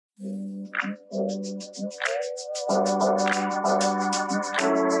Welcome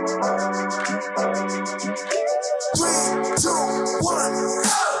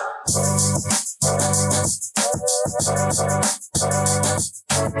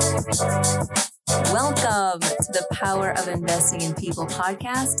to the Power of Investing in People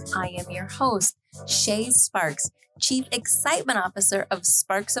podcast. I am your host, Shay Sparks, Chief Excitement Officer of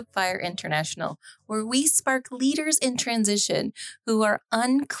Sparks of Fire International, where we spark leaders in transition who are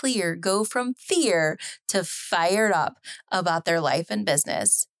unclear, go from fear to fired up about their life and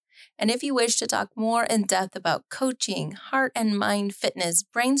business. And if you wish to talk more in depth about coaching, heart and mind fitness,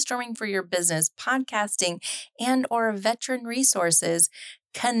 brainstorming for your business, podcasting, and or veteran resources,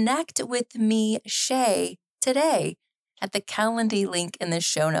 connect with me, Shay, today at the Calendly link in the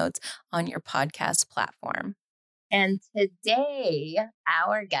show notes on your podcast platform. And today,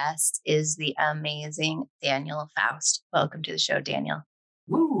 our guest is the amazing Daniel Faust. Welcome to the show, Daniel.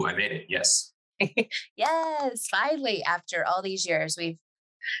 Woo, I made it. Yes. Yes, finally, after all these years, we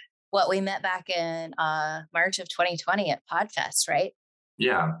met back in March of 2020 at PodFest, right?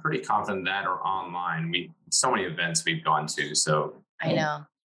 Yeah, I'm pretty confident that or online. So many events we've gone to. So I know.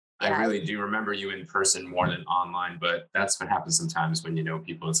 I really do remember you in person more than online, but that's what happens sometimes when you know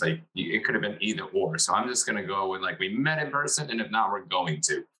people. It's like it could have been either or. So I'm just going to go with like we met in person, and if not, we're going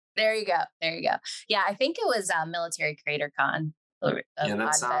to. There you go. Yeah, I think it was Military Creator Con. Yeah,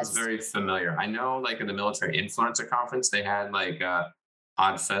 that sounds very familiar. I know like in the Military Influencer Conference, they had like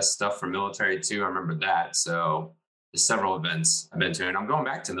PodFest stuff for military too. I remember that. So there's several events I've been to, and I'm going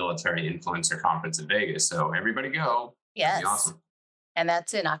back to Military Influencer Conference in Vegas. So everybody go. Yes. That'd be awesome. And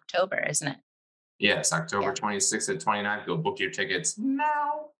that's in October, isn't it? Yes, October 26th and 29th. Go book your tickets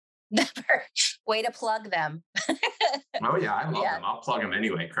now. Way to plug them. Oh, yeah, I love them. I'll plug them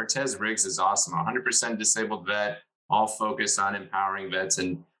anyway. Cortez Riggs is awesome. 100% disabled vet, all focused on empowering vets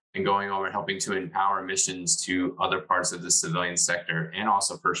and going over helping to empower missions to other parts of the civilian sector and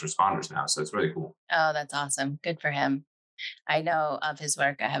also first responders now. So it's really cool. Oh, that's awesome. Good for him. I know of his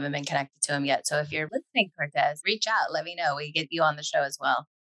work. I haven't been connected to him yet. So if you're listening, Cortez, reach out. Let me know. We get you on the show as well.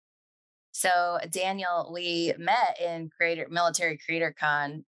 So Daniel, we met in Military Creator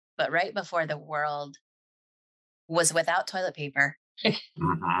Con, but right before the world was without toilet paper.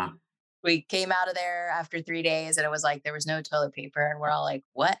 Mm-hmm. We came out of there after 3 days and it was like there was no toilet paper. And we're all like,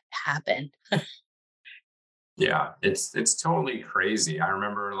 what happened? Yeah, it's totally crazy. I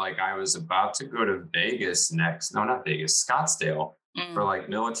remember like I was about to go to Vegas next. No, not Vegas, Scottsdale for like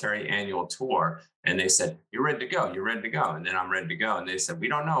military annual tour. And they said, you're ready to go. You're ready to go. And then I'm ready to go. And they said, we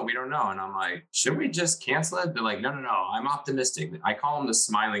don't know. And I'm like, should we just cancel it? They're like, no. I'm optimistic. I call him the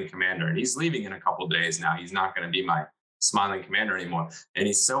smiling commander and he's leaving in a couple of days now. He's not going to be my smiling commander anymore. And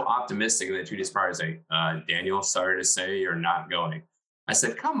he's so optimistic. And then 2 days prior, he's like, Daniel, sorry to say you're not going. I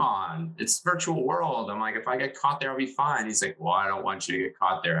said, come on, it's virtual world. I'm like, if I get caught there, I'll be fine. He's like, well, I don't want you to get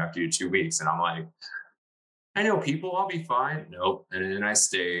caught there after your 2 weeks. And I'm like, I know people, I'll be fine. Nope. And then I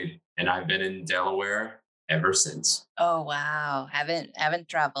stayed and I've been in Delaware ever since. Oh, wow. Haven't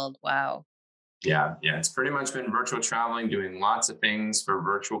traveled. Wow. Yeah. It's pretty much been virtual traveling, doing lots of things for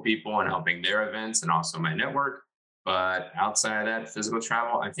virtual people and helping their events and also my network. But outside of that physical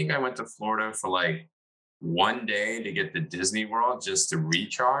travel, I think I went to Florida for like 1 day to get to Disney World just to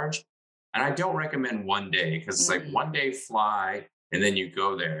recharge. And I don't recommend 1 day because it's like 1 day fly and then you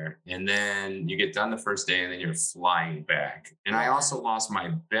go there and then you get done the first day and then you're flying back. And I also lost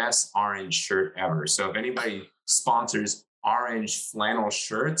my best orange shirt ever. So if anybody sponsors orange flannel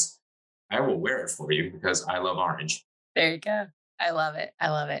shirts, I will wear it for you because I love orange. There you go. I love it.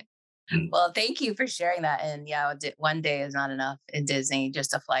 Well, thank you for sharing that. And 1 day is not enough in Disney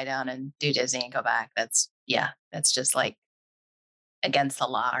just to fly down and do Disney and go back. That's just like against the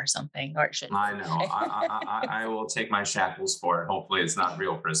law or something, or it shouldn't. I know. I will take my shackles for it. Hopefully it's not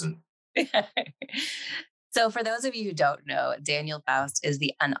real prison. So for those of you who don't know, Daniel Faust is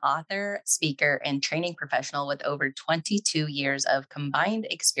an author, speaker, and training professional with over 22 years of combined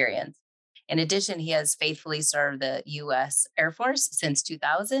experience. In addition, he has faithfully served the U.S. Air Force since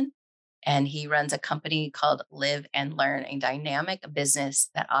 2000. And he runs a company called Live and Learn, a dynamic business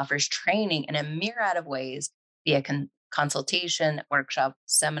that offers training in a myriad of ways via consultation, workshop,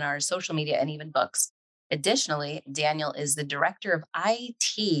 seminars, social media, and even books. Additionally, Daniel is the director of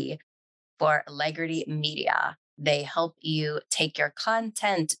IT for Legrity Media. They help you take your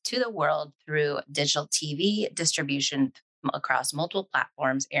content to the world through digital TV distribution across multiple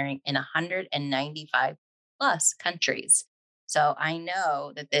platforms, airing in 195 plus countries. So I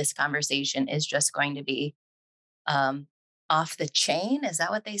know that this conversation is just going to be off the chain. Is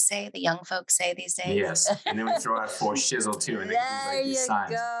that what they say? The young folks say these days? Yes. And then we throw out for shizzle too, and they can use There like these you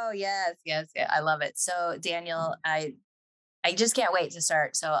signs. go. Yes, yes, yeah. I love it. So, Daniel, I just can't wait to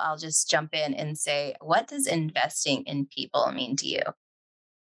start. So I'll just jump in and say, what does investing in people mean to you?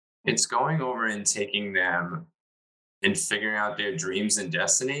 It's going over and taking them and figuring out their dreams and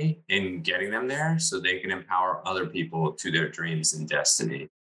destiny and getting them there so they can empower other people to their dreams and destiny.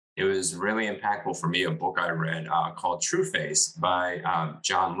 It was really impactful for me, a book I read called True Face by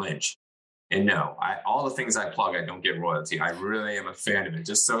John Lynch. And no, all the things I plug, I don't get royalty. I really am a fan of it.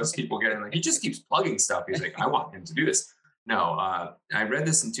 Just so as people get in, like, he just keeps plugging stuff. He's like, I want him to do this. No, I read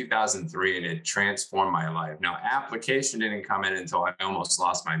this in 2003 and it transformed my life. Now, application didn't come in until I almost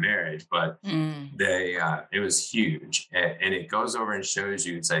lost my marriage, but Mm. it was huge. And it goes over and shows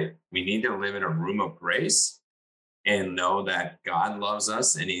you, it's like, we need to live in a room of grace and know that God loves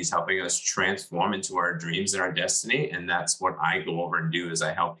us and he's helping us transform into our dreams and our destiny. And that's what I go over and do is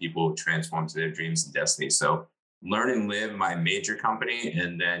I help people transform to their dreams and destiny. So Learn and Live, my major company,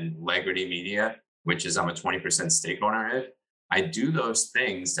 and then Legrity Media, which is I'm a 20% stake owner in it. I do those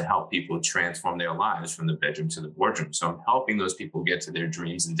things to help people transform their lives from the bedroom to the boardroom. So I'm helping those people get to their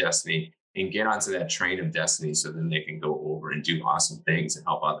dreams and destiny and get onto that train of destiny so then they can go over and do awesome things and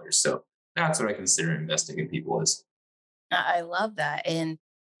help others. So that's what I consider investing in people is. I love that. And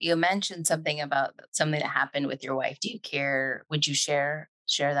you mentioned something about something that happened with your wife. Do you care? Would you share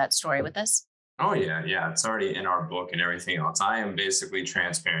that story with us? Oh yeah, yeah. It's already in our book and everything else. I am basically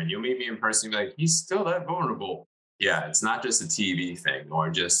transparent. You'll meet me in person, you'll be like, he's still that vulnerable. Yeah, it's not just a TV thing or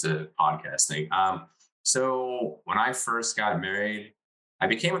just a podcast thing. So when I first got married, I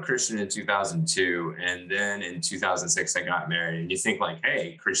became a Christian in 2002, and then in 2006 I got married. And you think like,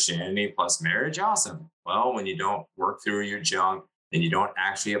 hey, Christianity plus marriage, awesome. Well, when you don't work through your junk and you don't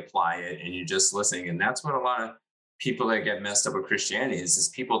actually apply it, and you're just listening, and that's what a lot of people that get messed up with Christianity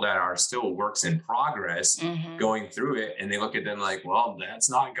is people that are still works in progress Hmm. going through it. And they look at them like, well, that's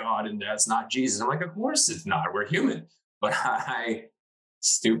not God and that's not Jesus. I'm like, of course it's not. We're human. But I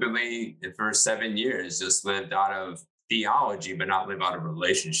stupidly, for 7 years, just lived out of theology, but not live out of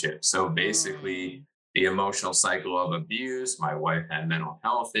relationship. So basically, Mm. the emotional cycle of abuse, my wife had mental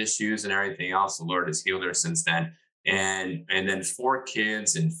health issues and everything else. The Lord has healed her since then and then 4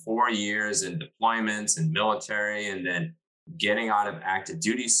 kids in 4 years in deployments and military, and then getting out of active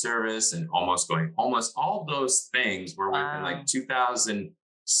duty service and almost going homeless. All those things were within like Wow.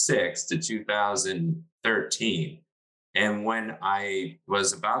 2006 to 2013. And when I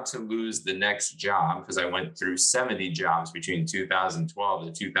was about to lose the next job, because I went through 70 jobs between 2012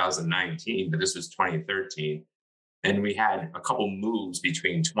 to 2019, but this was 2013, and we had a couple moves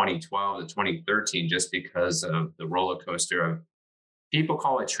between 2012 to 2013 just because of the roller coaster of people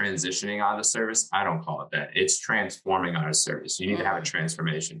call it transitioning out of service. I don't call it that. It's transforming out of service. You need to have a Mm.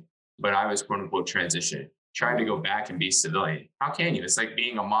 transformation. But I was quote unquote transitioning, trying to go Mm. back and be civilian. How can you? It's like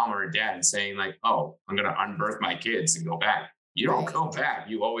being a mom or a dad and saying, like, oh, I'm going to unbirth my kids and go back. You don't Right. go back.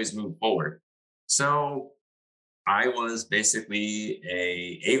 You always move forward. So I was basically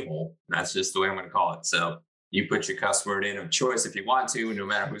a-hole. That's just the way I'm going to call it. So you put your cuss word in of choice if you want to, no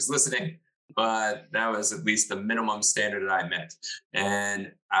matter who's listening. But that was at least the minimum standard that I met.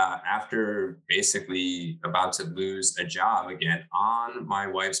 And after basically about to lose a job again on my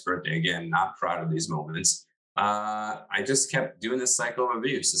wife's birthday, again, not proud of these moments. I just kept doing this cycle of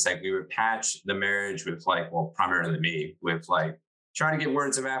abuse. It's like we would patch the marriage with like, well, primarily me, with like trying to get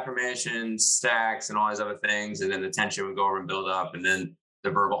words of affirmation, stacks, and all these other things. And then the tension would go over and build up. And then the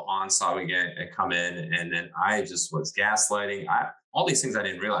verbal onslaught would come in. And then I just was gaslighting. All these things I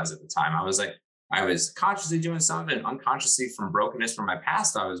didn't realize at the time. I was like, I was consciously doing something, unconsciously from brokenness from my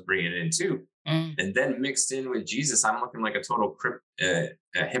past, I was bringing it in too. Mm. And then mixed in with Jesus, I'm looking like a total a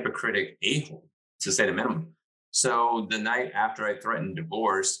hypocritic a-hole, to say the minimum. So the night after I threatened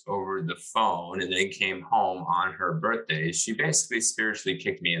divorce over the phone and then came home on her birthday, she basically spiritually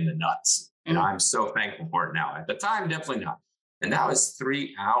kicked me in the nuts. And Mm. I'm so thankful for it now. At the time, definitely not. And that was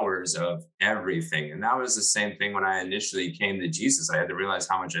 3 hours of everything. And that was the same thing when I initially came to Jesus. I had to realize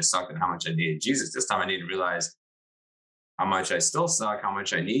how much I sucked and how much I needed Jesus. This time I need to realize how much I still suck, how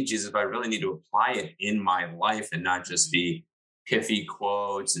much I need Jesus, but I really need to apply it in my life and not just be pithy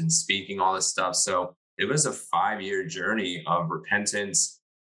quotes and speaking all this stuff. So it was a 5 year journey of repentance,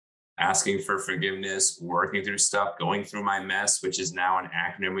 asking for forgiveness, working through stuff, going through my mess, which is now an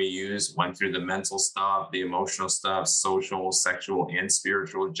acronym we use, went through the mental stuff, the emotional stuff, social, sexual, and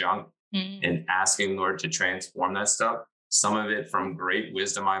spiritual junk, Mm. and asking Lord to transform that stuff. Some of it from great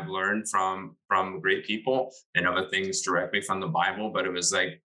wisdom I've learned from great people, and other things directly from the Bible. But it was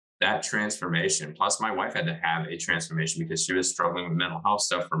like that transformation, plus my wife had to have a transformation because she was struggling with mental health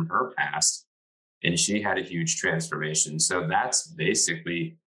stuff from her past, and she had a huge transformation. So that's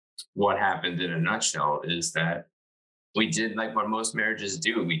basically what happened in a nutshell, is that we did like what most marriages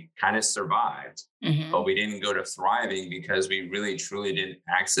do. We kind of survived, Hmm. but we didn't go to thriving because we really truly didn't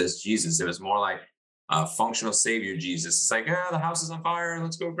access Jesus. It was more like a functional savior Jesus. It's like, the house is on fire.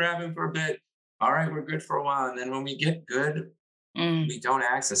 Let's go grab him for a bit. All right, we're good for a while. And then when we get good, Mm. we don't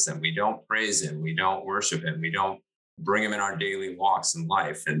access him. We don't praise him. We don't worship him. We don't bring him in our daily walks in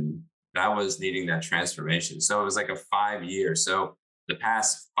life. And that was needing that transformation. So it was like a 5 year. So the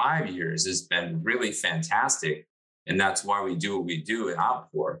past 5 years has been really fantastic. And that's why we do what we do at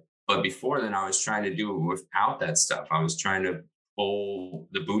Outpour. But before then, I was trying to do it without that stuff. I was trying to pull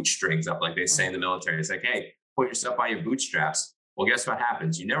the bootstrings up, like they say in the military. It's like, hey, pull yourself by your bootstraps. Well, guess what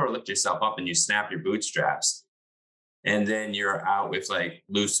happens? You never lift yourself up and you snap your bootstraps, and then you're out with like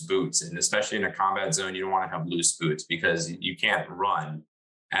loose boots. And especially in a combat zone, you don't want to have loose boots because you can't run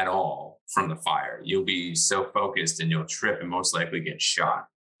at all from the fire. You'll be so focused and you'll trip and most likely get shot.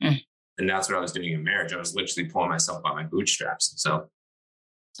 Mm. And that's what I was doing in marriage. I was literally pulling myself by my bootstraps. So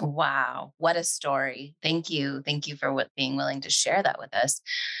Wow, what a story. Thank you. Thank you for being willing to share that with us.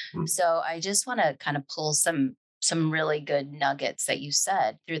 mm, So I just want to kind of pull some really good nuggets that you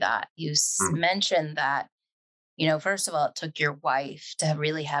said through that. You mm, mentioned that, first of all, it took your wife to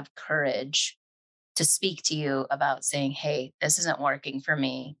really have courage to speak to you about saying, "Hey, this isn't working for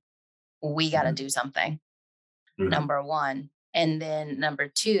me. We got to mm, do something." mm. Number 1. And then number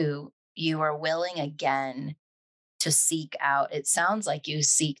 2, you were willing again to seek out. It sounds like you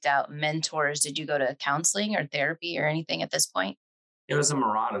seeked out mentors. Did you go to counseling or therapy or anything at this point? It was a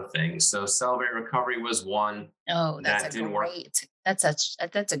Murata thing. So Celebrate Recovery was one Oh, that's that a didn't work. great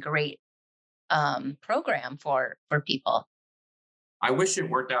that's a great program for people. I wish it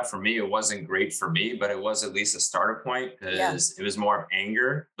worked out for me. It wasn't great for me, but it was at least a starter point Yeah. because it was more of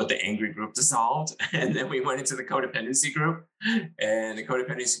anger, but the angry group dissolved. And then we went into the codependency group, and the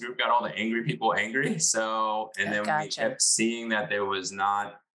codependency group got all the angry people angry. So, and then we Gotcha. kept seeing that there was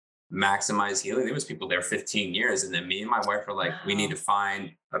not maximized healing. There was people there 15 years. And then me and my wife were like, we need to Wow.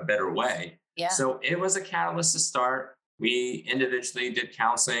 find a better way. Yeah. So it was a catalyst to start. We individually did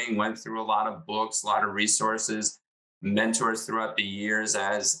counseling, went through a lot of books, a lot of resources, mentors throughout the years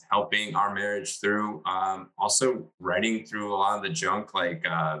as helping our marriage through. Also writing through a lot of the junk, like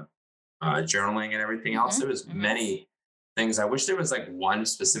journaling and everything else. Hmm. There was Hmm. many things. I wish there was like one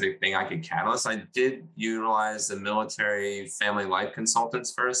specific thing I could catalyst. I did utilize the military family life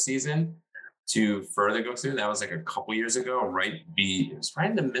consultants for a season to further go through. That was like a couple years ago, it was right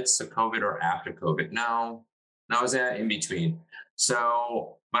in the midst of COVID or after COVID. No, it was in between.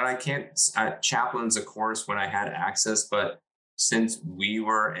 So, but I can't, chaplains, of course, when I had access, but since we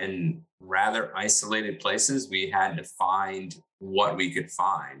were in rather isolated places, we had to find what we could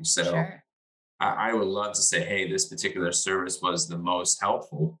find. So Sure. I would love to say, hey, this particular service was the most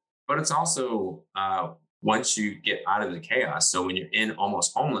helpful, but it's also once you get out of the chaos. So when you're in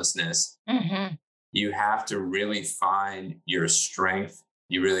almost homelessness, Hmm. you have to really find your strength.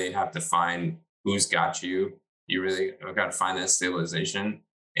 You really have to find who's got you. You really have got to find that stabilization.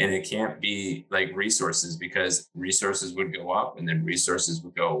 And it can't be like resources, because resources would go up and then resources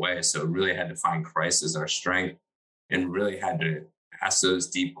would go away. So it really had to find Christ as our strength, and really had to ask those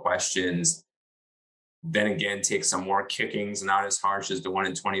deep questions. Then again, take some more kickings, not as harsh as the one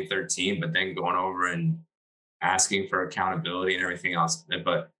in 2013, but then going over and asking for accountability and everything else.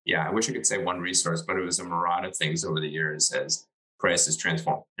 But yeah, I wish I could say one resource, but it was a myriad of things over the years as Christ has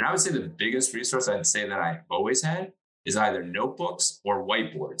transformed. And I would say the biggest resource I'd say that I've always had is either notebooks or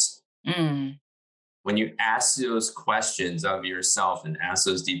whiteboards. Mm. When you ask those questions of yourself and ask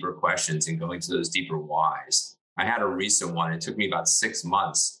those deeper questions and going to those deeper whys. I had a recent one. It took me about 6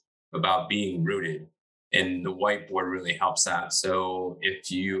 months, about being rooted. And the whiteboard really helps out. So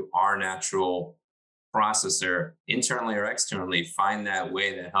if you are a natural processor, internally or externally, find that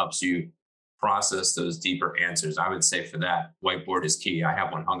way that helps you process those deeper answers. I would say for that, whiteboard is key. I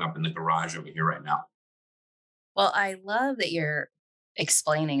have one hung up in the garage over here right now. Well, I love that you're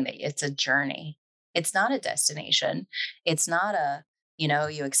explaining that it's a journey. It's not a destination. It's not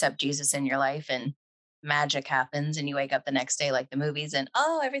you accept Jesus in your life and magic happens and you wake up the next day like the movies and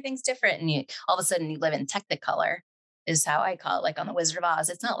everything's different and you all of a sudden you live in Technicolor is how I call it, like on the Wizard of Oz.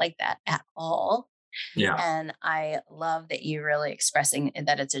 It's not like that at all. Yeah. And I love that you're really expressing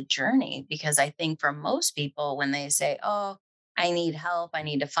that it's a journey, because I think for most people, when they say, "Oh, I need help, I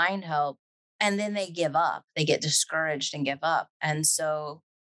need to find help," and then they give up, they get discouraged and give up. And so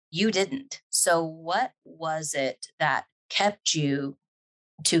you didn't. So, what was it that kept you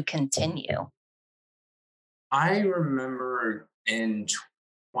to continue? I remember in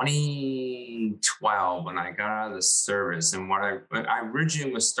 2012 when I got out of the service, and when I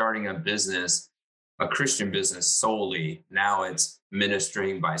originally was starting a business, a Christian business solely. Now it's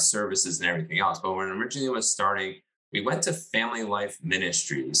ministering by services and everything else. But when I originally was starting, we went to Family Life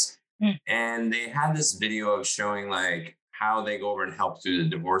Ministries, Mm, and they had this video of showing like how they go over and help through the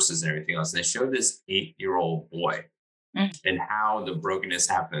divorces and everything else. And they showed this 8-year-old boy mm, and how the brokenness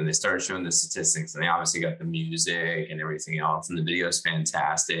happened. They started showing the statistics, and they obviously got the music and everything else. And the video is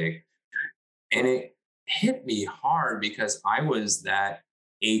fantastic. And it hit me hard because I was that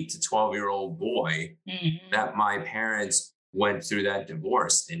 8 to 12-year-old boy mhm. that my parents went through that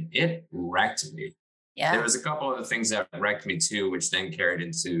divorce, and it wrecked me. There Yeah. was a couple other things that wrecked me too, which then carried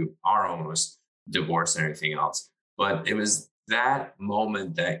into our almost divorce and everything else. But it was that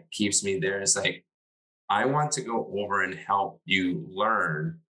moment that keeps me there. It's like, I want to go over and help you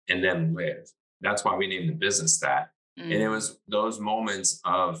learn and then live. That's why we named the business that. And it Mm, was those moments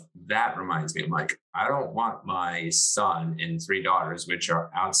of that reminds me, I'm like, I don't want my son and 3 daughters, which are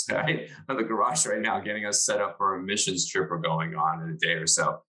outside of the garage right now, getting us set up for a missions trip we're going on in a day or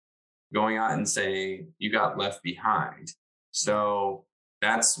so, going out and saying, you got left behind. yeah. So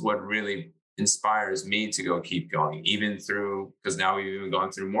that's what really inspires me to go keep going, even through, because now we've even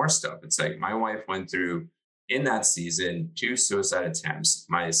gone through more stuff. It's like my wife went through in that season 2 suicide attempts.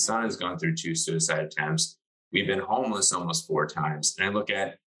 My son has gone through 2 suicide attempts. We've been homeless almost 4 times. And I look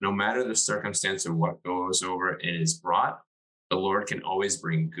at no matter the circumstance of what goes over and is brought, the Lord can always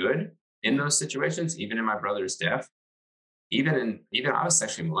bring good in Mm, those situations, even in my brother's death. Even I was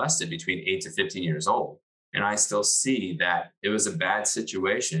sexually molested between 8 to 15 years old, and I still see that it was a bad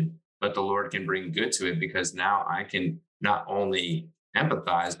situation, but the Lord can bring good to it because now I can not only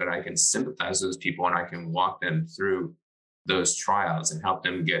empathize, but I can sympathize with those people, and I can walk them through those trials and help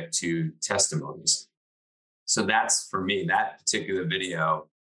them get to testimonies. So that's for me, that particular video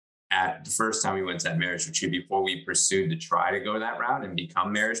at the first time we went to that marriage retreat before we pursued to try to go that route and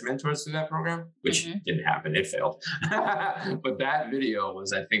become marriage mentors through that program, which mhm. didn't happen. It failed. But that video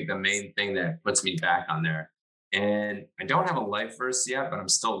was, I think, the main thing that puts me back on there. And I don't have a life verse yet, but I'm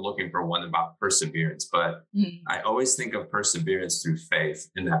still looking for one about perseverance. But Mm, I always think of perseverance through faith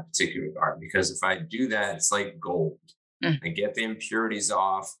in that particular regard, because if I do that, it's like gold. mm, I get the impurities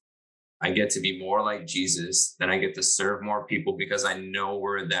off. I get to be more like Jesus. Then I get to serve more people because I know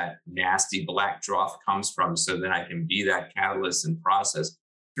where that nasty black dross comes from. So then I can be that catalyst and process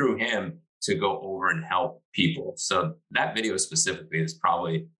through him to go over and help people. So that video specifically is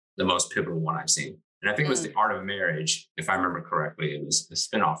probably the most pivotal one I've seen. And I think it was mm. The Art of Marriage, if I remember correctly. It was a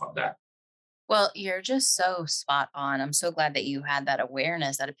spinoff of that. Well, you're just so spot on. I'm so glad that you had that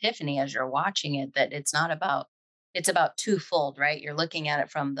awareness, that epiphany as you're watching it, that it's not about it's about twofold, right? You're looking at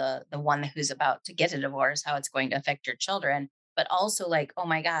it from the one who's about to get a divorce, how it's going to affect your children, but also like, oh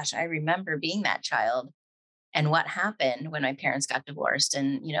my gosh, I remember being that child and what happened when my parents got divorced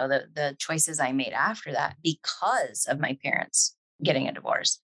and the choices I made after that because of my parents getting a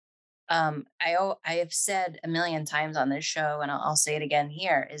divorce. I have said a million times on this show, and I'll say it again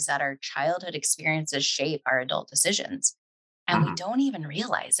here, is that our childhood experiences shape our adult decisions, and we Mhm. don't even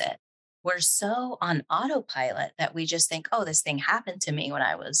realize it. We're so on autopilot that we just think, oh, this thing happened to me when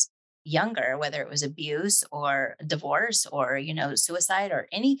I was younger, whether it was abuse or divorce or suicide or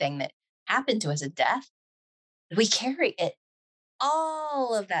anything that happened to us, a death. We carry it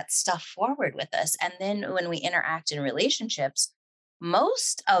all of that stuff forward with us. And then when we interact in relationships,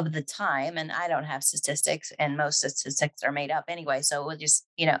 most of the time, and I don't have statistics, and most statistics are made up anyway. So we'll just,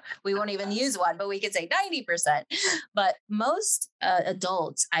 we won't even use one, but we could say 90%. But most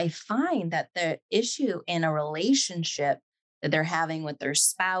adults, I find that the issue in a relationship that they're having with their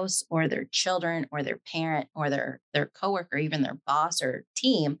spouse or their children or their parent or their coworker, even their boss or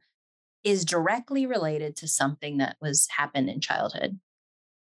team, is directly related to something that was happened in childhood.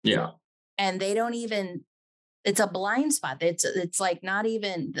 Yeah. And they don't even it's a blind spot. It's like not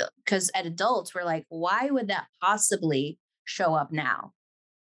even because at adults we're like, why would that possibly show up now?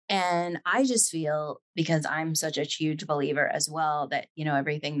 And I just feel because I'm such a huge believer as well that,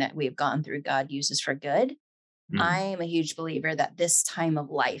 everything that we've gone through, God uses for good. Mhm. I'm a huge believer that this time of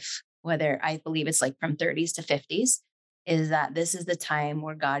life, whether I believe it's like from 30s to 50s, is that this is the time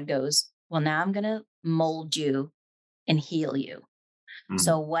where God goes, well, now I'm going to mold you and heal you.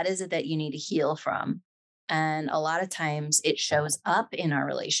 So, Mhm. what is it that you need to heal from? And a lot of times it shows up in our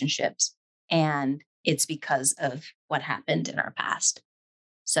relationships, and it's because of what happened in our past.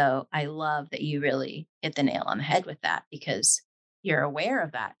 So, I love that you really hit the nail on the head with that because you're aware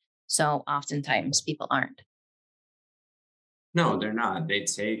of that. So, oftentimes people aren't. No, they're not. They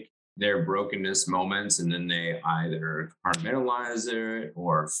take their brokenness moments and then they either compartmentalize it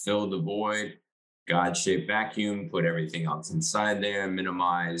or fill the void, God shaped vacuum, put everything else inside there,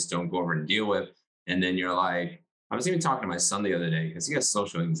 minimize, don't go over and deal with. And then you're like, I was even talking to my son the other day because he has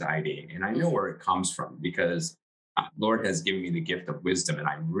social anxiety and I know Mm, where it comes from because Lord has given me the gift of wisdom and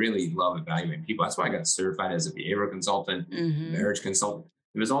I really love evaluating people. That's why I got certified as a behavioral consultant, mm-hmm. marriage consultant.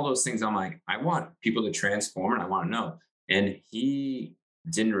 It was all those things. I'm like, I want people to transform and I want to know. And he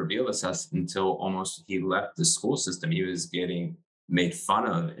didn't reveal this to us until almost he left the school system. He was getting made fun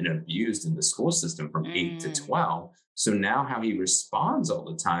of and abused in the school system from 8 to Mm, 12. So now how he responds all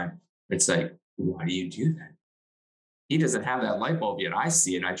the time, it's like, why do you do that? He doesn't have that light bulb yet. I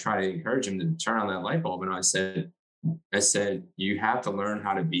see it. I try to encourage him to turn on that light bulb. And I said, you have to learn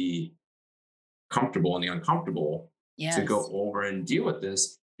how to be comfortable in the uncomfortable to go yes. over and deal with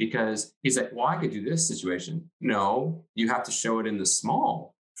this because he's like, well, I could do this situation. No, you have to show it in the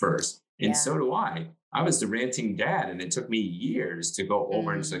small first. And Yeah. so do I. I was the ranting dad, and it took me years to go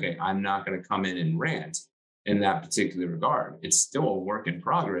over and say, Mm, okay, I'm not going to come in and rant in that particular regard. It's still a work in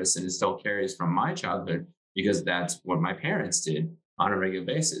progress and it still carries from my childhood because that's what my parents did on a regular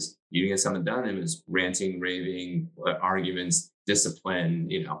basis. You get something done, it was ranting, raving, arguments, discipline,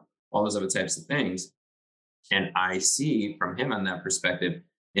 all those other types of things. And I see from him on that perspective.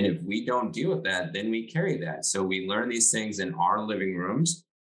 And if we don't deal with that, then we carry that. So we learn these things in our living rooms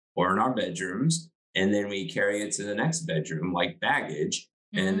or in our bedrooms, and then we carry it to the next bedroom like baggage.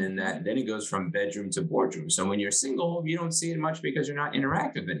 And mhm. then it goes from bedroom to boardroom. So when you're single, you don't see it much because you're not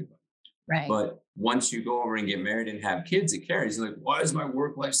interactive with anybody. Right. But once you go over and get married and have kids, it carries. Like, why is my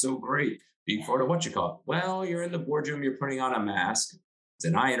work life so great? Before the what you call it? Well, you're in the boardroom, you're putting on a mask,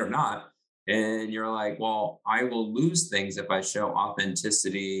 deny it or not. And you're like, well, I will lose things if I show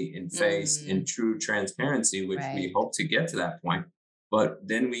authenticity in face and Mm, true transparency, which we right. hope to get to that point. But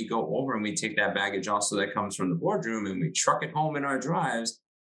then we go over and we take that baggage also that comes from the boardroom and we truck it home in our drives.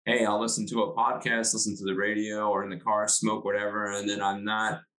 Hey, I'll listen to a podcast, listen to the radio or in the car, smoke whatever. And then I'm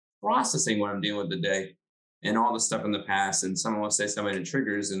not processing what I'm dealing with today and all the stuff in the past. And someone will say something that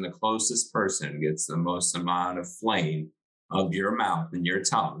triggers, and the closest person gets the most amount of flame of your mouth and your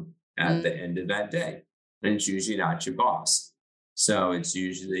tongue at the Mm, end of that day. And it's usually not your boss. So it's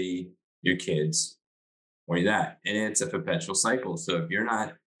usually your kids or that. And it's a perpetual cycle. So if you're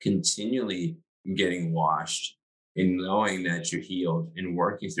not continually getting washed and knowing that you're healed and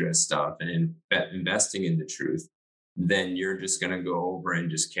working through that stuff and investing in the truth, then you're just going to go over and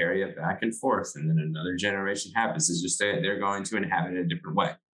just carry it back and forth. And then another generation happens. It's just that they're going to inhabit it a different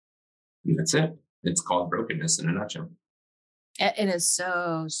way. And that's it. It's called brokenness in a nutshell. it is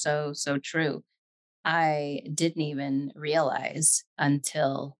so, so, so true. I didn't even realize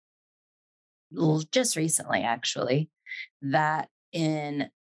until just recently, actually, that in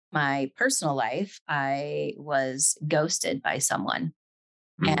my personal life, I was ghosted by someone.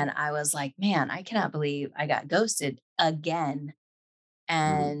 Mm, And I was like, man, I cannot believe I got ghosted again. mm,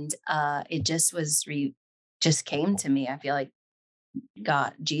 And it just just came to me. I feel like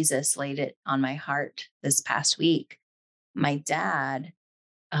God, Jesus laid it on my heart this past week. My dad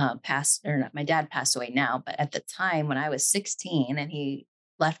passed, or not, my dad passed away now, but at the time when I was 16 and he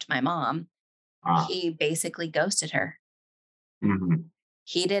left my mom, ah, he basically ghosted her. mhm.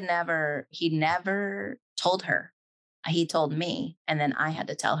 He never told her. He told me, and then I had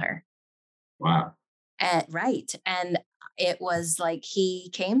to tell her. Wow. And right. And it was like he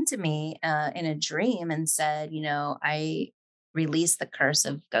came to me in a dream and said, I released the curse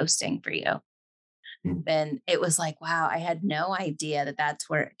of ghosting for you. Mm, And it was like, wow, I had no idea that that's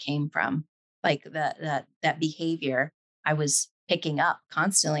where it came from. Like that behavior I was picking up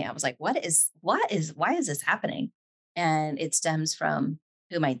constantly. I was like, why is this happening? And it stems from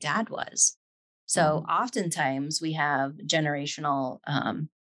who my dad was. So mhm. oftentimes we have generational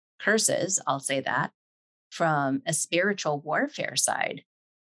curses, I'll say that, from a spiritual warfare side.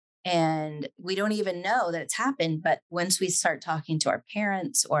 And we don't even know that it's happened. But once we start talking to our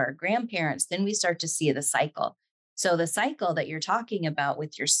parents or our grandparents, then we start to see the cycle. So the cycle that you're talking about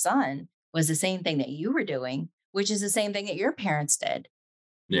with your son was the same thing that you were doing, which is the same thing that your parents did,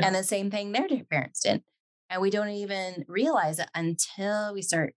 and Yeah. the same thing their parents did. And we don't even realize it until we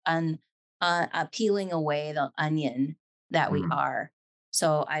start peeling away the onion that we Mhm. are.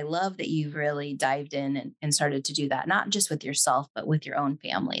 So I love that you've really dived in and started to do that, not just with yourself, but with your own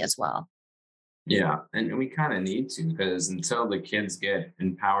family as well. Yeah, and we kind of need to because until the kids get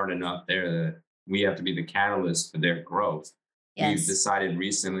empowered enough there that we have to be the catalyst for their growth. We've Yes. decided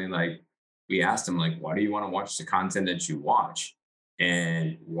recently, like we asked them, like, why do you want to watch the content that you watch,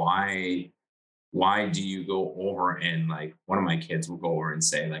 and why? why do you go over and like one of my kids will go over and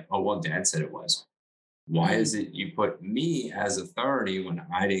say like, oh, well, dad said it was. Why Mm, is it you put me as authority when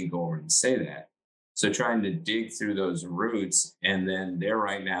I didn't go over and say that? So trying to dig through those roots, and then they're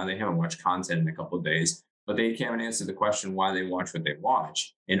right now, they haven't watched content in a couple of days, but they can't answer the question why they watch what they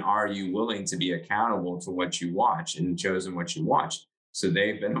watch. And are you willing to be accountable to what you watch and chosen what you watch? So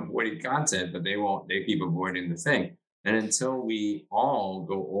they've been avoiding content, but they keep avoiding the thing. And until we all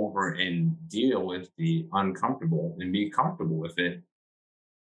go over and deal with the uncomfortable and be comfortable with it,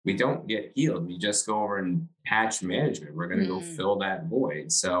 we don't get healed. We just go over and patch management. We're going to go mm, fill that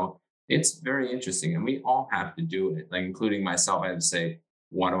void. So it's very interesting. And we all have to do it, like, including myself. I have to say,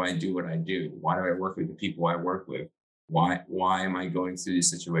 why do I do what I do? Why do I work with the people I work with? Why am I going through these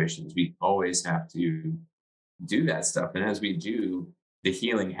situations? We always have to do that stuff. And as we do, the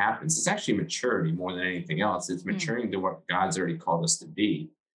healing happens. It's actually maturity more than anything else. It's mm. maturing to what God's already called us to be.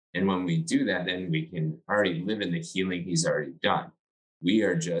 And when we do that, then we can already live in the healing He's already done. We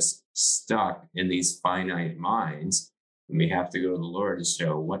are just stuck in these finite minds. And we have to go to the Lord to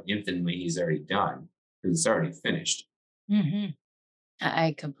show what infinitely He's already done because it's already finished. Hmm.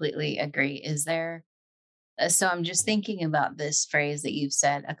 I completely agree. Is there So I'm just thinking about this phrase that you've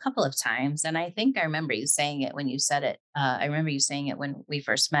said a couple of times, and I think I remember you saying it when you said it. I remember you saying it when we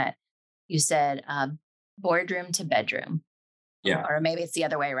first met. You said boardroom to bedroom, Yeah. or maybe it's the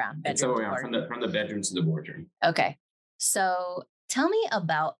other way around, It's bedroom all to around boardroom. from the bedroom to the boardroom. Okay. So tell me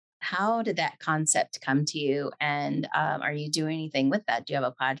about, how did that concept come to you, and are you doing anything with that? Do you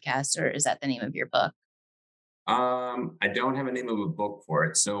have a podcast, or is that the name of your book? I don't have a name of a book for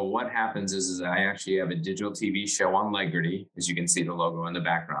it. So what happens is I actually have a digital TV show on Legrity, as you can see the logo in the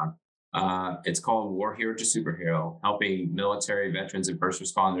background. It's called War Hero to Superhero, helping military veterans and first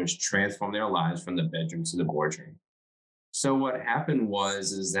responders transform their lives from the bedroom to the boardroom. So what happened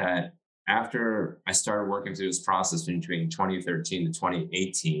was is that after I started working through this process between 2013 to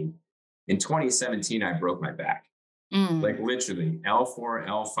 2018, in 2017 I broke my back. Like Mm, literally L4,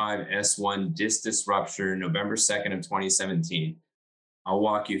 L5, S1 disc rupture, November 2nd of 2017. I'll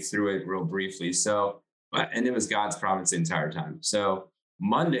walk you through it real briefly. So, and it was God's providence the entire time. So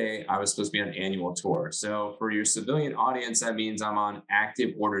Monday, I was supposed to be on annual tour. So for your civilian audience, that means I'm on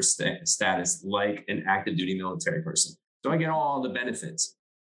active order status, like an active duty military person. So I get all the benefits.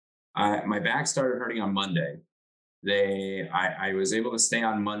 My back started hurting on Monday. I was able to stay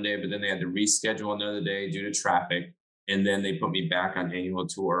on Monday, but then they had to reschedule another day due to traffic. And then they put me back on annual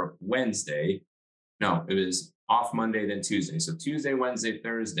tour Wednesday. No, it was off Monday, then Tuesday. So Tuesday, Wednesday,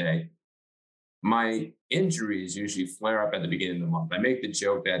 Thursday, my injuries usually flare up at the beginning of the month. I make the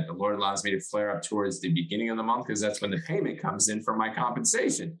joke that the Lord allows me to flare up towards the beginning of the month because that's when the payment comes in for my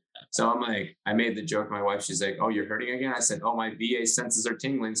compensation. So I'm like, I made the joke to my wife. She's like, "Oh, you're hurting again?" I said, "Oh, my VA senses are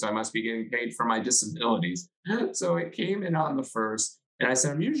tingling, so I must be getting paid for my disabilities." So it came in on the first, and I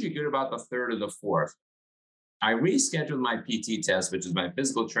said, "I'm usually good about the third or the fourth." I rescheduled my PT test, which is my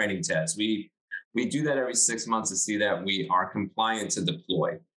physical training test. We do that every 6 months to see that we are compliant to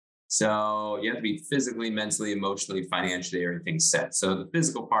deploy. So you have to be physically, mentally, emotionally, financially, everything set. So the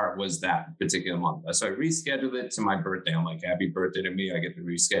physical part was that particular month. So I rescheduled it to my birthday. I'm like, happy birthday to me. I get to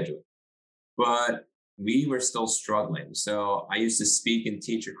reschedule it. But we were still struggling. So I used to speak and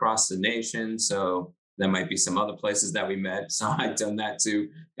teach across the nation. So there might be some other places that we met. So I'd done that too.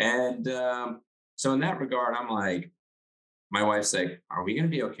 And so in that regard, I'm like, my wife's like, "Are we going to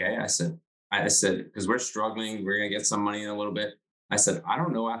be okay?" I said, because we're struggling, we're going to get some money in a little bit. I said, "I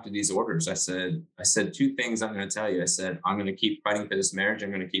don't know after these orders." I said two things I'm going to tell you. I said, "I'm going to keep fighting for this marriage. I'm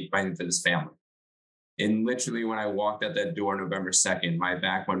going to keep fighting for this family." And literally, when I walked out that door November 2nd, my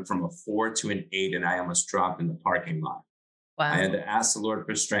back went from a 4 to an 8, and I almost dropped in the parking lot. I had wow. to ask the Lord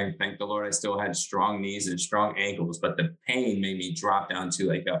for strength. Thank the Lord I still had strong knees and strong ankles, but the pain made me drop down to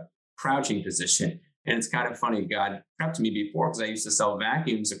like a crouching position. And it's kind of funny. God prepped me before because I used to sell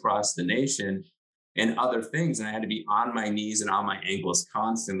vacuums across the nation and other things. And I had to be on my knees and on my ankles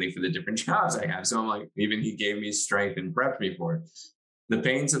constantly for the different jobs I have. So I'm like, even He gave me strength and prepped me for it. The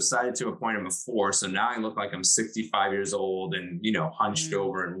pain subsided to a point of a 4. So now I look like I'm 65 years old and, hunched Mm,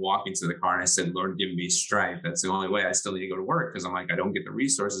 over and walking to the car. And I said, "Lord, give me strength." That's the only way. I still need to go to work because I'm like, I don't get the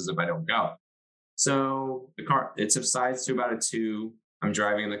resources if I don't go. So the car, it subsides to about a 2. I'm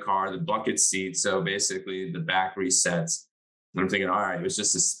driving in the car, the bucket seat. So basically the back resets. And I'm thinking, all right, it was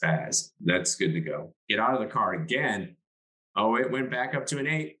just a spaz. That's good to go. Get out of the car again. Oh, it went back up to an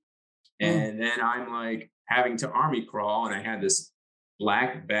 8. mm, And then I'm like having to army crawl. And I had this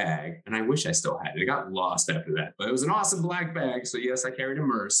black bag, and I wish I still had it. It got lost after that, but it was an awesome black bag. So yes, I carried a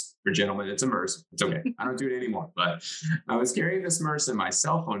Merce. For gentlemen, it's a Merce. It's okay. I don't do it anymore, but I was carrying this Merce and my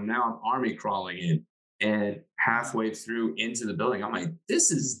cell phone. Now I'm army crawling in, and halfway through into the building, I'm like, this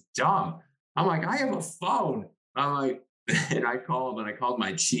is dumb. I'm like, I have a phone. I'm like, and I called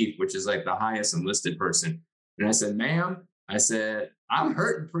my chief, which is like the highest enlisted person. And I said, ma'am, I said, I'm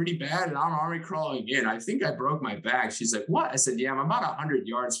hurting pretty bad and I'm already crawling in. I think I broke my back. She's like, what? I said, yeah, I'm about 100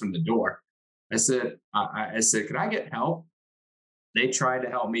 yards from the door. I said, could I get help? They tried to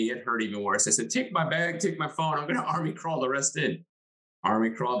help me. It hurt even worse. I said, take my bag, take my phone. I'm going to army crawl the rest in.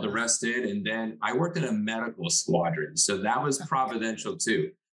 Army crawled the rest in. And then I worked in a medical squadron. So that was providential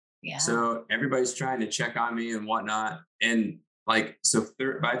too. Yeah. So everybody's trying to check on me and whatnot. And like, so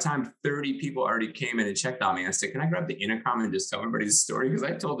by the time 30 people already came in and checked on me, I said, can I grab the intercom and just tell everybody the story? Because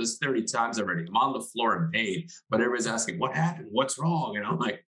I told this 30 times already. I'm on the floor in pain, but everybody's asking, what happened? What's wrong? And I'm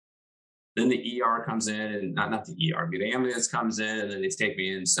like, then the ER comes in, and not the ER, but the ambulance comes in, and then they take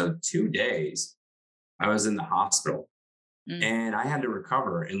me in. So 2 days I was in the hospital. And I had to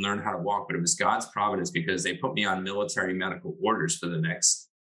recover and learn how to walk, but it was God's providence because they put me on military medical orders for the next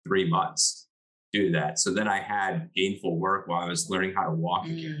 3 months due to that. So then I had gainful work while I was learning how to walk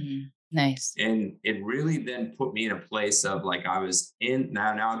again. Nice. And it really then put me in a place of like, I was in,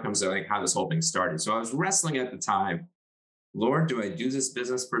 now it comes to like how this whole thing started. So I was wrestling at the time, Lord, do I do this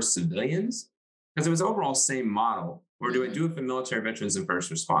business for civilians? Because it was overall same model, or do I do it for military veterans and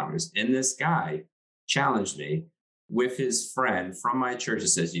first responders? And this guy challenged me with his friend from my church that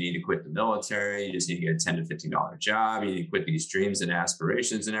says, you need to quit the military. You just need to get a $10 to $15 job. You need to quit these dreams and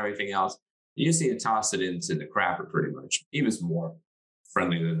aspirations and everything else. You just need to toss it into the crapper pretty much. He was more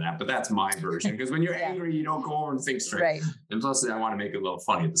friendly than that, but that's my version. Because when you're angry, you don't go over and think straight. Right. And plus I want to make it a little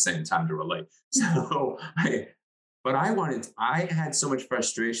funny at the same time to relate. So I had so much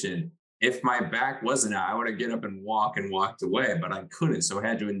frustration. If my back wasn't out, I would have get up and walked away, but I couldn't. So I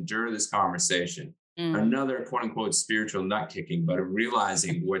had to endure this conversation. Another quote unquote spiritual nut kicking, but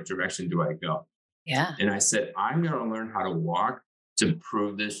realizing what direction do I go? Yeah. And I said, I'm going to learn how to walk to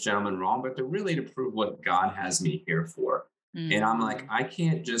prove this gentleman wrong, but to prove what God has me here for. And I'm like,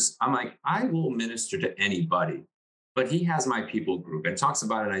 I will minister to anybody, but he has my people group. And it talks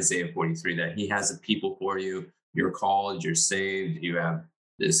about in Isaiah 43 that he has a people for you. You're called, you're saved, you have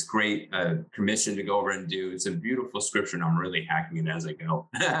this great commission to go over and do. It's a beautiful scripture, and I'm really hacking it as I go.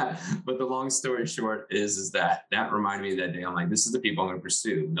 But the long story short is that reminded me that day. I'm like, this is the people I'm going to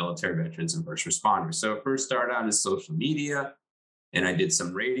pursue: military veterans and first responders. So it first started out as social media, and I did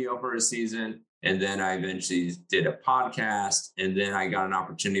some radio for a season, and then I eventually did a podcast, and then I got an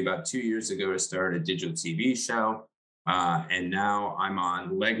opportunity about 2 years ago to start a digital TV show, and now I'm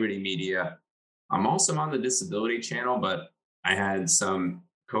on Legrity Media. I'm also on the disability channel, but I had some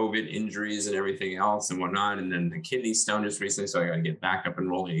COVID injuries and everything else and whatnot. And then the kidney stone just recently, so I got to get back up and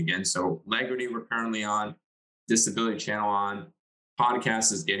rolling again. So Legrity, we're currently on, disability channel on,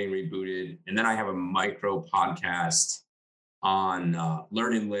 podcast is getting rebooted. And then I have a micro podcast on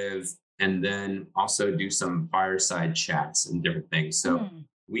Learn and Live, and then also do some fireside chats and different things. So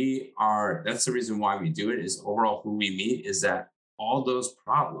that's the reason why we do it, is overall who we meet is that all those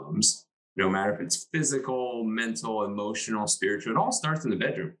problems, no matter if it's physical, mental, emotional, spiritual, it all starts in the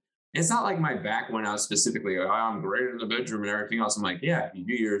bedroom. It's not like my back went out specifically, I'm great in the bedroom and everything else. I'm like, yeah, you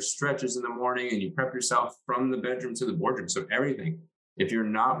do your stretches in the morning and you prep yourself from the bedroom to the boardroom. So everything, if you're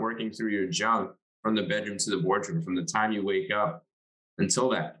not working through your junk from the bedroom to the boardroom, from the time you wake up until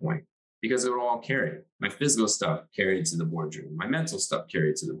that point, because it will all carry. My physical stuff carried to the boardroom, my mental stuff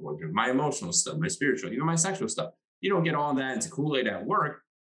carried to the boardroom, my emotional stuff, my spiritual, even my sexual stuff. You don't get all that into Kool-Aid at work.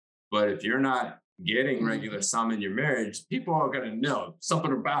 But if you're not getting regular sun in your marriage, people are going to know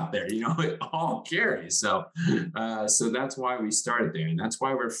something about there. It all carries. So that's why we started there. And that's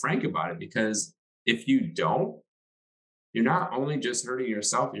why we're frank about it, because if you don't, you're not only just hurting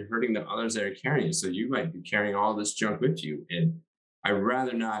yourself, you're hurting the others that are carrying it. So you might be carrying all this junk with you. And I'd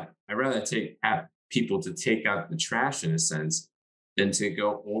rather have people to take out the trash in a sense than to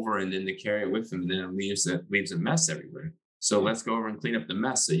go over and then to carry it with them. And then it leaves a mess everywhere. So let's go over and clean up the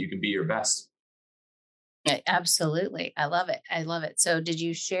mess so you can be your best. Absolutely. I love it. So did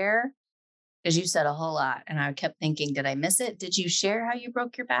you share, because you said a whole lot and I kept thinking, did I miss it? Did you share how you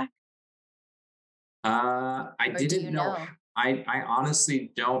broke your back? I didn't know. I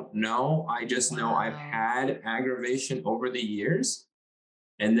honestly don't know. I just know I've had aggravation over the years.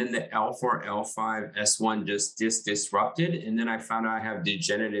 And then the L4, L5, S1 just disrupted. And then I found out I have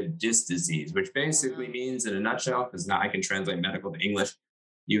degenerative disc disease, which basically means, in a nutshell, because now I can translate medical to English,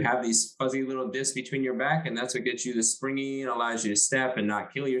 you have these fuzzy little discs between your back, and that's what gets you the springy and allows you to step and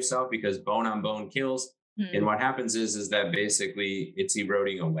not kill yourself because bone on bone kills. And Hmm. what happens is that basically it's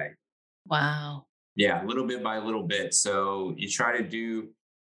eroding away. Wow. Yeah, little bit by little bit. So you try to do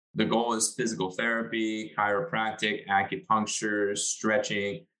the goal is physical therapy, chiropractic, acupuncture,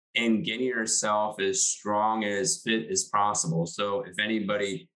 stretching, and getting yourself as strong and as fit as possible. So if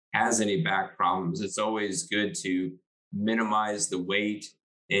anybody has any back problems, it's always good to minimize the weight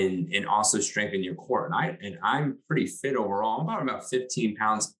and also strengthen your core. And I'm pretty fit overall. I'm about 15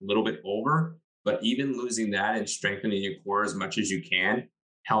 pounds, a little bit over, but even losing that and strengthening your core as much as you can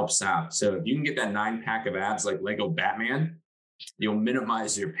helps out. So if you can get that 9 pack of abs like Lego Batman, you'll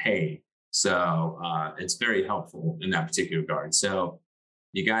minimize your pain. So it's very helpful in that particular regard. So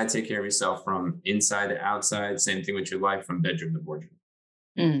you got to take care of yourself from inside to outside. Same thing with your life from bedroom to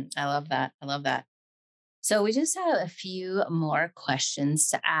boardroom. I love that. I love that. So we just have a few more questions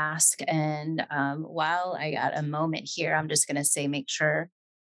to ask. And while I got a moment here, I'm just going to say make sure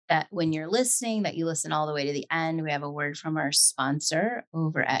that when you're listening, that you listen all the way to the end. We have a word from our sponsor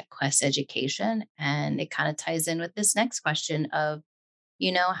over at Quest Education. And it kind of ties in with this next question of,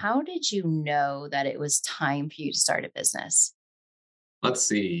 how did you know that it was time for you to start a business? Let's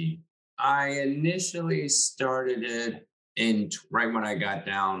see. I initially started it right when I got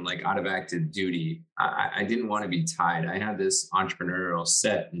down, like out of active duty. I didn't want to be tied. I had this entrepreneurial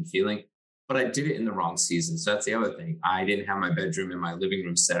set and feeling, but I did it in the wrong season. So that's the other thing. I didn't have my bedroom and my living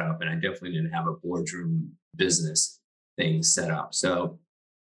room set up, and I definitely didn't have a boardroom business thing set up. So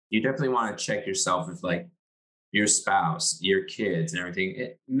you definitely want to check yourself if like your spouse, your kids, and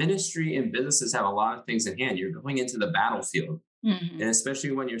everything. Ministry and businesses have a lot of things in hand. You're going into the battlefield. Hmm. And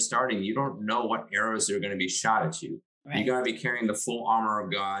especially when you're starting, you don't know what arrows are going to be shot at you. You Right. got to be carrying the full armor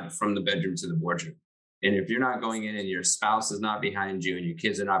of God from the bedroom to the boardroom. And if you're not going in and your spouse is not behind you and your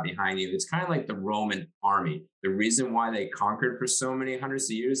kids are not behind you, it's kind of like the Roman army. The reason why they conquered for so many hundreds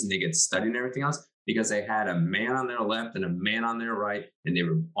of years and they get studied and everything else, because they had a man on their left and a man on their right, and they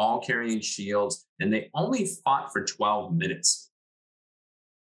were all carrying shields, and they only fought for 12 minutes.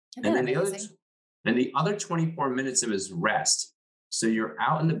 Isn't And that then amazing? the other 24 minutes of his rest. So you're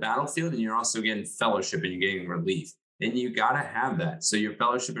out in the battlefield and you're also getting fellowship and you're getting relief. And you got to have that. So your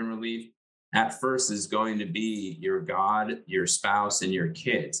fellowship and relief at first is going to be your God, your spouse, and your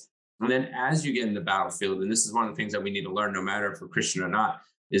kids. And then as you get in the battlefield, and this is one of the things that we need to learn, no matter if we're Christian or not,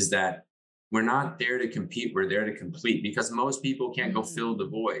 is that we're not there to compete, we're there to complete because most people can't go fill the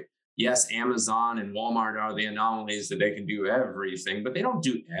Mm. void. Yes, Amazon and Walmart are the anomalies that they can do everything, but they don't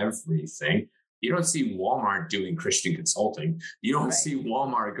do everything. You don't see Walmart doing Christian consulting. You don't Right. see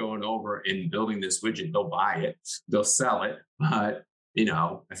Walmart going over and building this widget. They'll buy it, they'll sell it. But,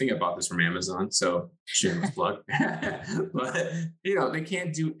 I think I bought this from Amazon. So shameless plug. But, they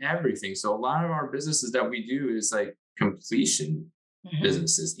can't do everything. So a lot of our businesses that we do is like completion Hmm.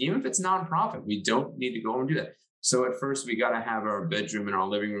 businesses. Even if it's nonprofit, we don't need to go and do that. So at first, we got to have our bedroom and our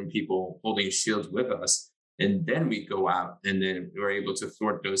living room people holding shields with us. And then we go out and then we're able to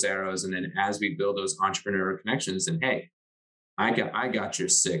thwart those arrows. And then as we build those entrepreneurial connections, and hey, I got your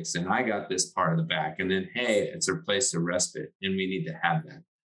six and I got this part of the back. And then hey, it's a place to respite and we need to have that.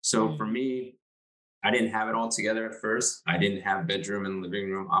 So for Mm. me, I didn't have it all together at first. I didn't have bedroom and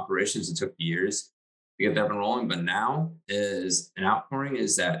living room operations. It took years to get that up and rolling. But now is an outpouring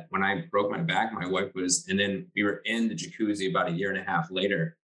is that when I broke my back, my wife was, and then we were in the jacuzzi about a year and a half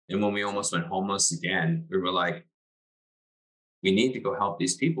later. And when we almost went homeless again, we were like, we need to go help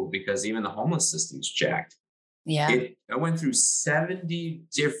these people because even the homeless system's jacked. Yeah. I went through 70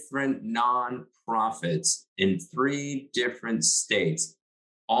 different nonprofits in 3 different states,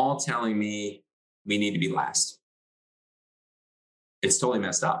 all telling me we need to be last. It's totally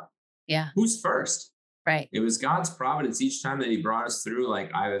messed up. Yeah. Who's first? Right. It was God's providence each time that He brought us through, like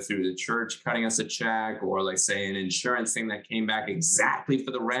either through the church cutting us a check or like say an insurance thing that came back exactly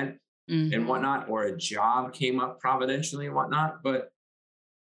for the rent and Hmm. whatnot, or a job came up providentially and whatnot. But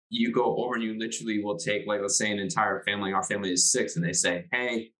you go over and you literally will take, like, let's say an entire family, our family is 6, and they say,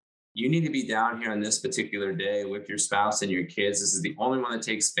 hey, you need to be down here on this particular day with your spouse and your kids. This is the only one that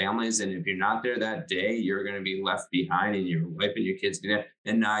takes families. And if you're not there that day, you're going to be left behind and your wife and your kids be there.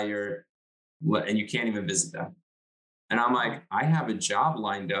 And now and you can't even visit them. And I'm like, I have a job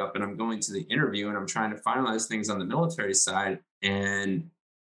lined up and I'm going to the interview and I'm trying to finalize things on the military side. And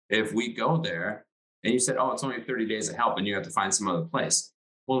if we go there and you said, oh, it's only 30 days of help and you have to find some other place.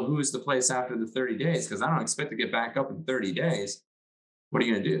 Well, who's the place after the 30 days? Because I don't expect to get back up in 30 days. What are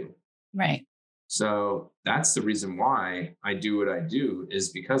you going to do? Right. So that's the reason why I do what I do is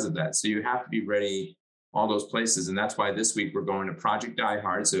because of that. So you have to be ready all those places. And that's why this week we're going to Project Die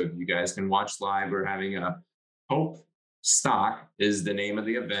Hard. So if you guys can watch live, we're having a Hope Stock is the name of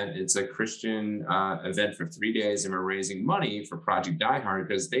the event. It's a Christian event for 3 days, and we're raising money for Project Die Hard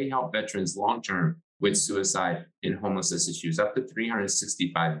because they help veterans long term with suicide and homelessness issues up to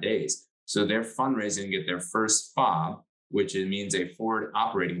 365 days. So they're fundraising to get their first FOB, which it means a forward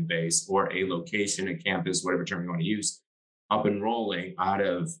operating base or a location, a campus, whatever term you want to use, up and rolling out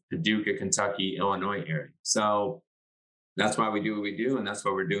of Paducah, Kentucky, Illinois area. So that's why we do what we do. And that's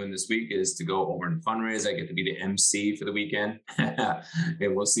what we're doing this week is to go over and fundraise. I get to be the MC for the weekend.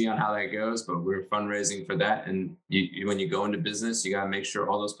 And we'll see on how that goes, but we're fundraising for that. And when you go into business, you got to make sure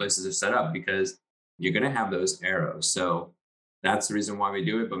all those places are set up because you're going to have those arrows. So that's the reason why we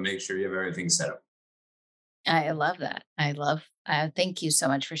do it, but make sure you have everything set up. I love that. Thank you so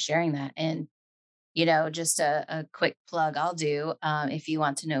much for sharing that. And, just a quick plug I'll do. If you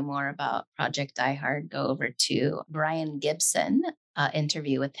want to know more about Project Die Hard, go over to Brian Gibson,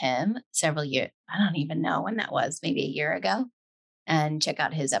 interview with him several years. I don't even know when that was, maybe a year ago. And check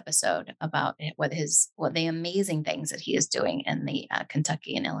out his episode about what the amazing things that he is doing in the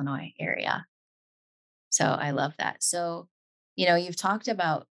Kentucky and Illinois area. So I love that. So, you've talked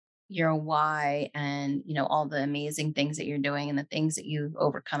about your why and, all the amazing things that you're doing and the things that you've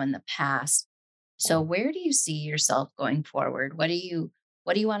overcome in the past. So where do you see yourself going forward? What do you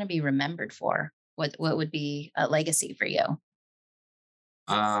want to be remembered for? What would be a legacy for you?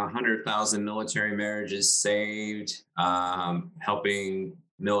 100,000 military marriages saved, helping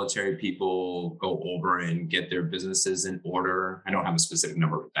military people go over and get their businesses in order. I don't have a specific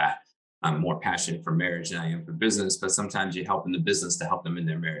number with that. I'm more passionate for marriage than I am for business, but sometimes you help in the business to help them in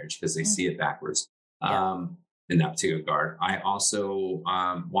their marriage because they see it backwards. In that particular regard. I also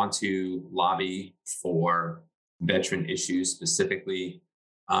want to lobby for veteran issues specifically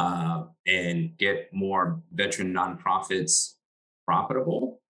and get more veteran nonprofits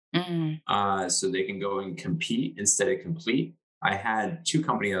profitable so they can go and compete instead of complete. I had two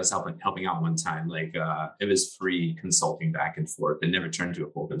companies I was helping out one time. Like it was free consulting back and forth. It never turned into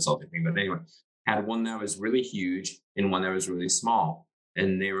a full consulting thing. But anyway, had one that was really huge and one that was really small.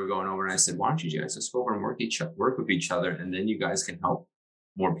 And they were going over and I said, why don't you guys just go over and work with each other and then you guys can help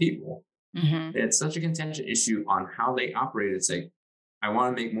more people. It's such a contentious issue on how they operate. It's like, I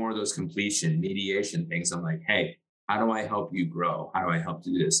want to make more of those completion, mediation things. I'm like, hey, how do I help you grow? How do I help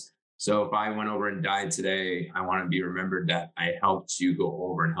do this? So if I went over and died today, I want to be remembered that I helped you go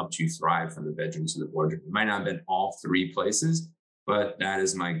over and helped you thrive from the bedroom to the boardroom. It might not have been all three places, but that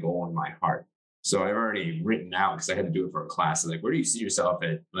is my goal in my heart. So I've already written out because I had to do it for a class. Like, where do you see yourself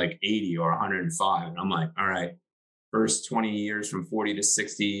at like 80 or 105? And I'm like, all right, first 20 years from 40 to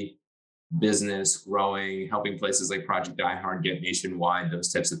 60, business, growing, helping places like Project Die Hard get nationwide,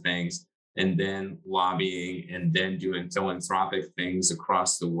 those types of things. And then lobbying and then doing philanthropic things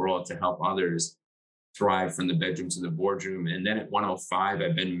across the world to help others thrive from the bedroom to the boardroom. And then at 105,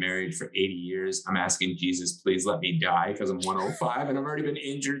 I've been married for 80 years. I'm asking Jesus, please let me die because I'm 105 and I've already been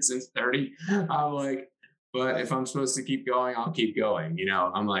injured since 30. I'm like, but if I'm supposed to keep going, I'll keep going.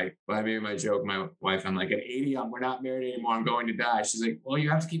 I'm like, well, I made my joke, my wife, I'm like, at 80, we're not married anymore. I'm going to die. She's like, well, you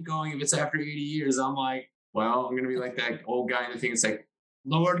have to keep going if it's after 80 years. I'm like, well, I'm going to be like that old guy in the thing. It's like,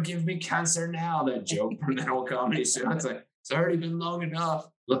 Lord, give me cancer now. That joke from that old comedy show. It's like, it's already been long enough.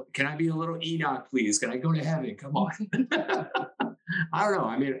 Look, can I be a little Enoch, please? Can I go to heaven? Come on. I don't know.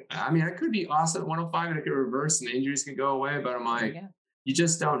 I mean, I could be awesome at 105 and I could reverse and the injuries could go away, but I'm like, you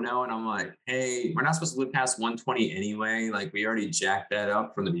just don't know. And I'm like, hey, we're not supposed to live past 120 anyway. Like we already jacked that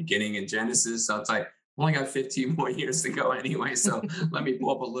up from the beginning in Genesis. So it's like, I only got 15 more years to go anyway. So let me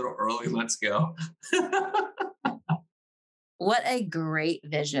pull up a little early. Let's go. What a great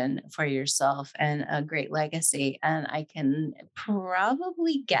vision for yourself and a great legacy. And I can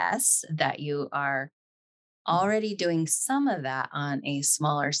probably guess that you are already doing some of that on a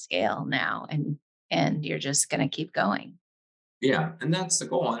smaller scale now. And you're just going to keep going. Yeah. And that's the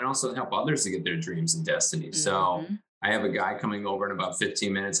goal. And also help others to get their dreams and destinies. So I have a guy coming over in about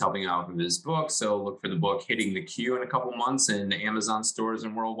 15 minutes helping out with his book. So look for the book Hitting the Queue in a couple months in the Amazon stores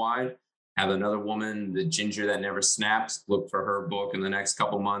and worldwide. Have another woman, The Ginger That Never Snaps. Look for her book in the next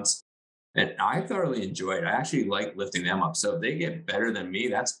couple months. And I thoroughly enjoy it. I actually like lifting them up. So if they get better than me,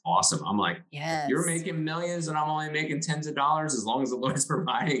 that's awesome. I'm like, yes. You're making millions and I'm only making tens of dollars. As long as the Lord's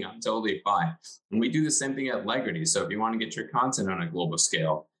providing, I'm totally fine. And we do the same thing at Legrity. So if you want to get your content on a global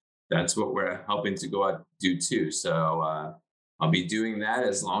scale, that's what we're helping to go out do too. So I'll be doing that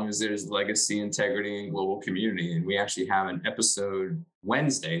as long as there's legacy, integrity, and global community. And we actually have an episode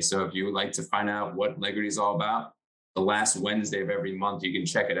Wednesday. So if you would like to find out what Legrity is all about, the last Wednesday of every month. You can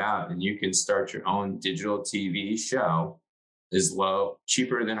check it out and you can start your own digital TV show. Is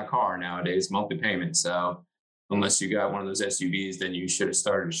cheaper than a car nowadays, monthly payment. So unless you got one of those SUVs, then you should have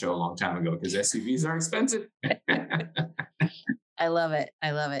started a show a long time ago because SUVs are expensive. I love it.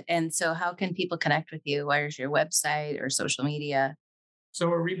 I love it. And so how can people connect with you? Where's your website or social media? So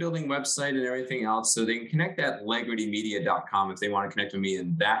we're rebuilding website and everything else. So they can connect at legritymedia.com if they want to connect with me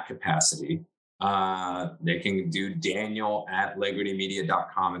in that capacity. They can do Daniel at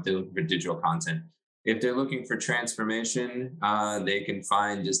legritymedia.com if they're looking for digital content. If they're looking for transformation, they can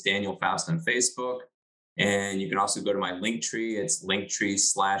find just Daniel Faust on Facebook. And you can also go to my Linktree. It's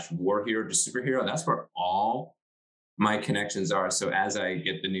Linktree/War Hero to Superhero. That's where all my connections are. So as I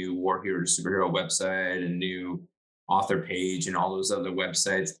get the new War Hero to Superhero website and new author page and all those other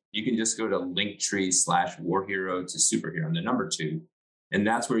websites, you can just go to Linktree/War Hero to Superhero and the number 2. And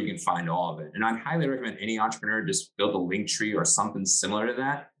that's where you can find all of it. And I'd highly recommend any entrepreneur just build a Linktree or something similar to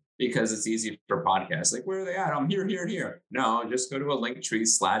that because it's easy for podcasts. Like, where are they at? I'm here, here, and here. No, just go to a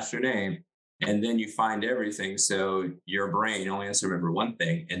Linktree/your name. And then you find everything. So your brain only has to remember one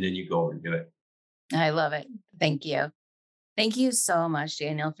thing and then you go over and do it. I love it. Thank you. Thank you so much,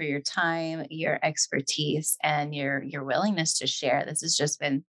 Daniel, for your time, your expertise, and your willingness to share. This has just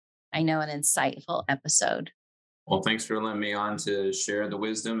been, I know, an insightful episode. Well, thanks for letting me on to share the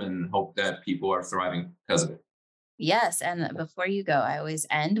wisdom and hope that people are thriving because of it. Yes. And before you go, I always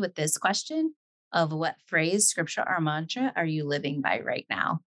end with this question of what phrase, scripture, or mantra are you living by right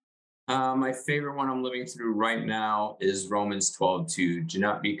now? My favorite one I'm living through right now is Romans 12:2. Do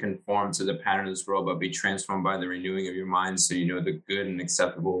not be conformed to the pattern of this world, but be transformed by the renewing of your mind so you know the good and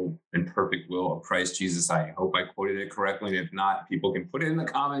acceptable and perfect will of Christ Jesus. I hope I quoted it correctly. And if not, people can put it in the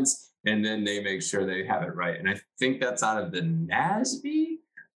comments and then they make sure they have it right. And I think that's out of the NASB,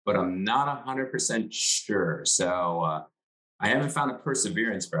 but I'm not 100% sure. So I haven't found a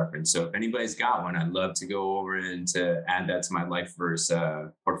perseverance reference. So if anybody's got one, I'd love to go over and to add that to my life verse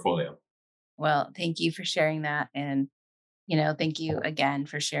portfolio. Well, thank you for sharing that. And, thank you again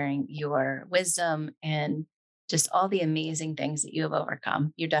for sharing your wisdom and just all the amazing things that you have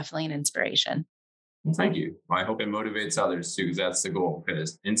overcome. You're definitely an inspiration. Well, thank you. Well, I hope it motivates others too, because that's the goal.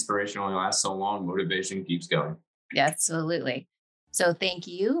 Because inspiration only lasts so long, motivation keeps going. Absolutely. So thank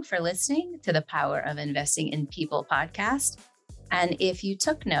you for listening to the Power of Investing in People podcast. And if you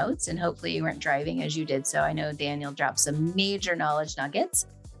took notes, and hopefully you weren't driving as you did so, I know Daniel dropped some major knowledge nuggets.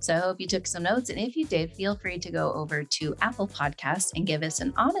 So I hope you took some notes. And if you did, feel free to go over to Apple Podcasts and give us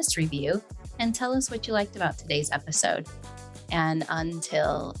an honest review and tell us what you liked about today's episode. And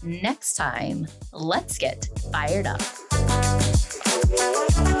until next time, let's get fired up.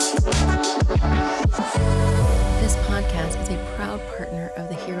 This podcast is a proud partner of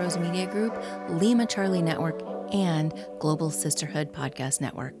the Heroes Media Group, Lima Charlie Network, and Global Sisterhood Podcast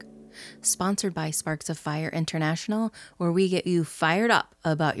Network. Sponsored by Sparks of Fire International, where we get you fired up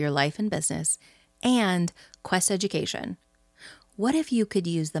about your life and business, and Quest Education. What if you could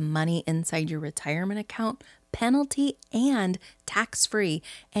use the money inside your retirement account, penalty and tax-free,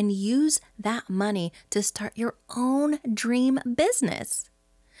 and use that money to start your own dream business?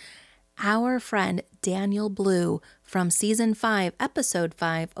 Our friend Daniel Blue from Season 5, Episode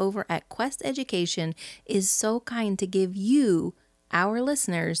 5 over at Quest Education is so kind to give you, our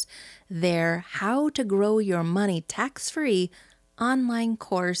listeners, their How to Grow Your Money Tax-Free online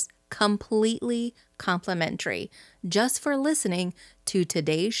course completely complimentary just for listening to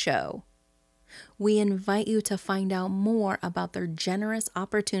today's show. We invite you to find out more about their generous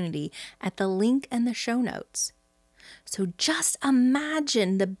opportunity at the link in the show notes. So just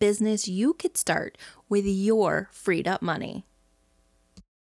imagine the business you could start with your freed up money.